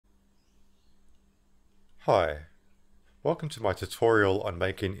Hi, welcome to my tutorial on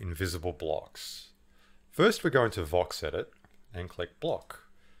making invisible blocks. First we're going to VoxEdit and click block.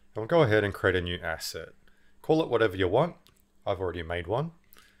 And we'll go ahead and create a new asset. Call it whatever you want. I've already made one,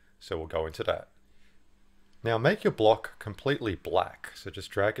 so we'll go into that. Now make your block completely black, so just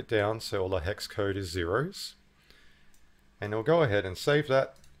drag it down so all the hex code is zeros. And we'll go ahead and save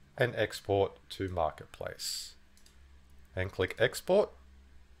that and export to Marketplace. And click export.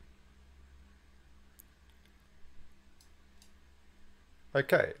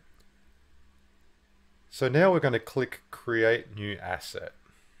 Okay, so now we're going to click Create New Asset.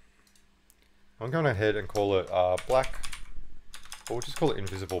 I'm going ahead and call it black, or we'll just call it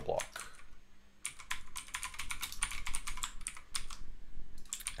Invisible Block.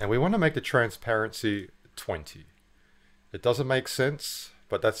 And we want to make the transparency 20. It doesn't make sense,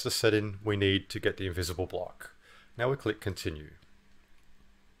 but that's the setting we need to get the invisible block. Now we click Continue.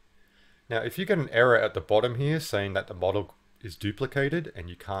 Now if you get an error at the bottom here saying that the model is duplicated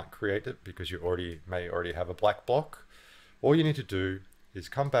and you can't create it because you may already have a black block, all you need to do is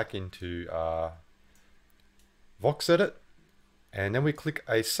come back into VoxEdit, and then we click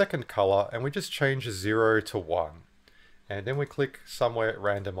a second color and we just change 0 to 1, and then we click somewhere at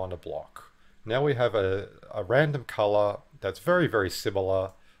random on a block. Now we have a random color that's very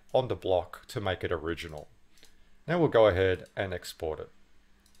similar on the block to make it original. Now we'll go ahead and export it.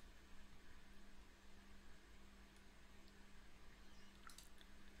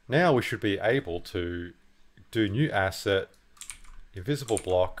 Now we should be able to do new asset, invisible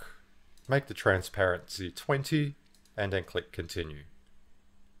block, make the transparency 20, and then click continue.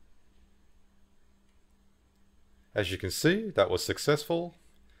 As you can see, that was successful,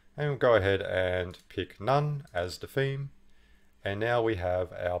 and we'll go ahead and pick none as the theme, and now we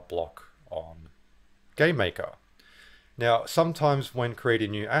have our block on GameMaker. Now sometimes when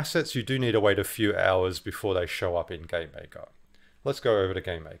creating new assets you do need to wait a few hours before they show up in GameMaker. Let's go over to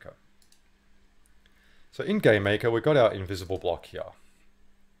GameMaker. So in GameMaker, we've got our invisible block here.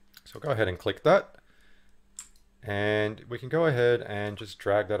 So go ahead and click that. And we can go ahead and just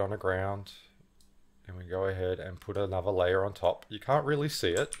drag that on the ground. And we go ahead and put another layer on top. You can't really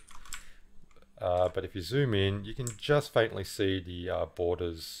see it. But if you zoom in, you can just faintly see the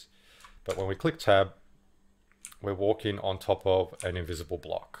borders. But when we click tab, we're walking on top of an invisible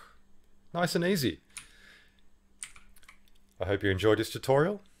block. Nice and easy. I hope you enjoyed this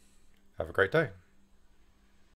tutorial. Have a great day.